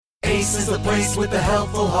Ace is the place with the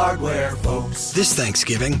helpful hardware, folks. This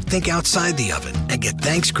Thanksgiving, think outside the oven and get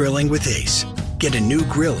Thanks Grilling with Ace. Get a new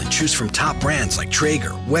grill and choose from top brands like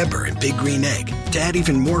Traeger, Weber, and Big Green Egg to add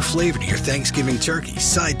even more flavor to your Thanksgiving turkey,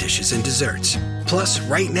 side dishes, and desserts. Plus,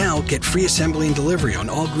 right now, get free assembly and delivery on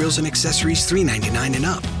all grills and accessories $3.99 and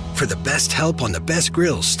up. For the best help on the best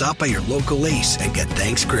grills, stop by your local Ace and get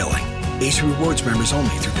Thanks Grilling. Ace Rewards members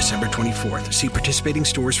only through December 24th. See participating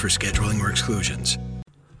stores for scheduling or exclusions.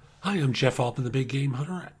 Hi, I'm Jeff Altman, the Big Game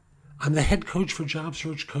Hunter. I'm the head coach for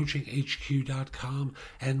JobSearchCoachingHQ.com,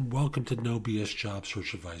 and welcome to No BS Job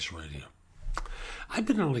Search Advice Radio. I've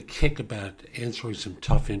been on a kick about answering some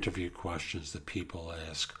tough interview questions that people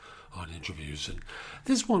ask on interviews, and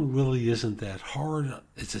this one really isn't that hard.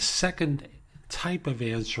 It's a second type of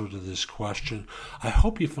answer to this question. I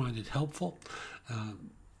hope you find it helpful.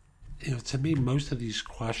 To me, most of these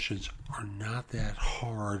questions are not that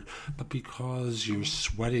hard, but because you're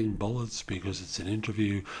sweating bullets, because it's an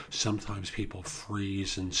interview, sometimes people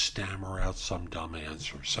freeze and stammer out some dumb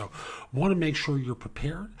answer. So want to make sure you're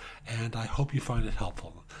prepared, and I hope you find it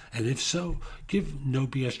helpful. And if so, give No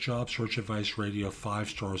BS Job Search Advice Radio 5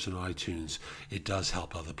 stars in iTunes. It does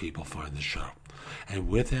help other people find the show. And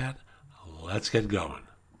with that, let's get going.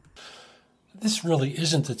 This really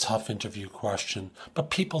isn't a tough interview question, but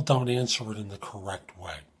people don't answer it in the correct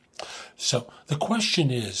way. So the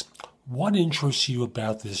question is, what interests you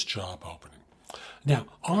about this job opening? Now,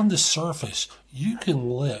 on the surface, you can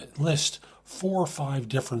list 4 or 5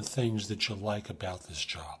 different things that you like about this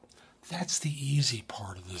job. That's the easy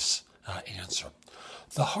part of this answer.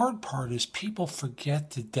 The hard part is people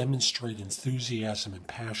forget to demonstrate enthusiasm and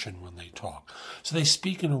passion when they talk. So they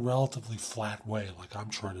speak in a relatively flat way, like I'm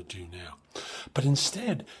trying to do now. But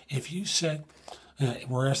instead, if you said,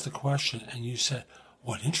 we're asked the question, and you said,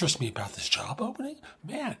 what interests me about this job opening?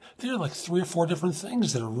 Man, there are like 3 or 4 different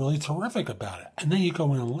things that are really terrific about it. And then you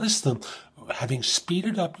go in and list them, having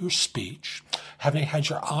speeded up your speech, having had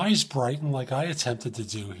your eyes brighten like I attempted to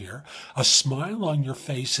do here, a smile on your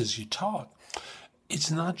face as you talk. It's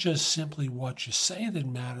not just simply what you say that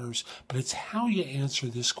matters, but it's how you answer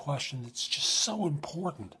this question that's just so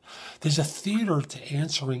important. There's a theater to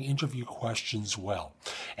answering interview questions well.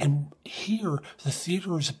 And here, the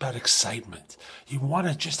theater is about excitement. You want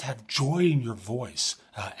to just have joy in your voice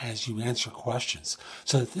as you answer questions,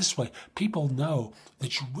 so that this way people know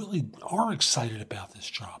that you really are excited about this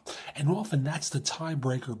job. And often that's the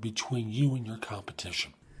tiebreaker between you and your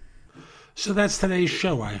competition. So that's today's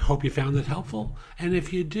show. I hope you found it helpful. And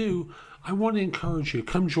if you do, I want to encourage you,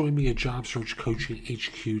 come join me at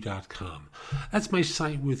JobSearchCoachingHQ.com. That's my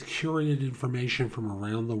site with curated information from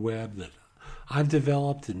around the web that I've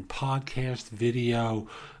developed in podcast, video,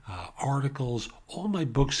 articles. All my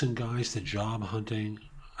books and guides to job hunting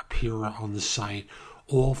appear on the site,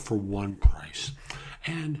 all for one price.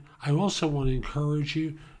 And I also want to encourage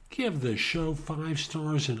you, give the show 5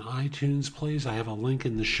 stars in iTunes, please. I have a link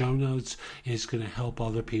in the show notes. It's going to help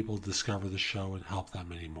other people discover the show and help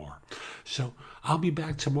them anymore. So I'll be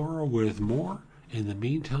back tomorrow with more. In the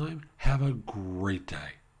meantime, have a great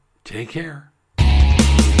day. Take care.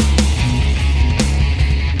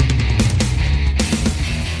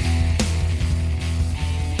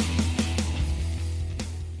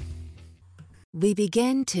 We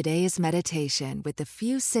begin today's meditation with a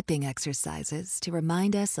few sipping exercises to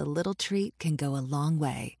remind us a little treat can go a long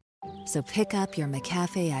way. So pick up your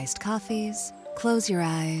McCafe iced coffees, close your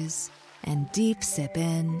eyes, and deep sip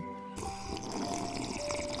in.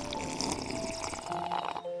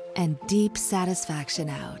 And deep satisfaction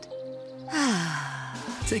out.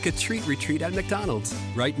 Take a treat retreat at McDonald's.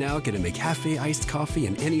 Right now, get a McCafe iced coffee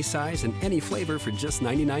in any size and any flavor for just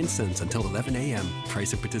 99 cents until 11 a.m.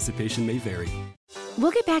 Price of participation may vary.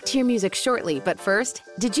 We'll get back to your music shortly, but first,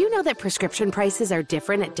 did you know that prescription prices are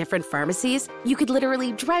different at different pharmacies? You could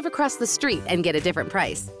literally drive across the street and get a different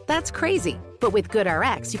price. That's crazy. But with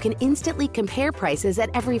GoodRx, you can instantly compare prices at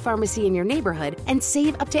every pharmacy in your neighborhood and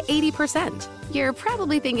save up to 80%. You're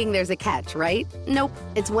probably thinking there's a catch, right? Nope.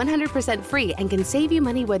 It's 100% free and can save you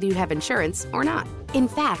money whether you have insurance or not. In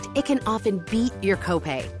fact, it can often beat your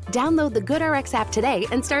copay. Download the GoodRx app today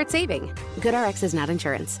and start saving. GoodRx is not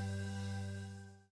insurance.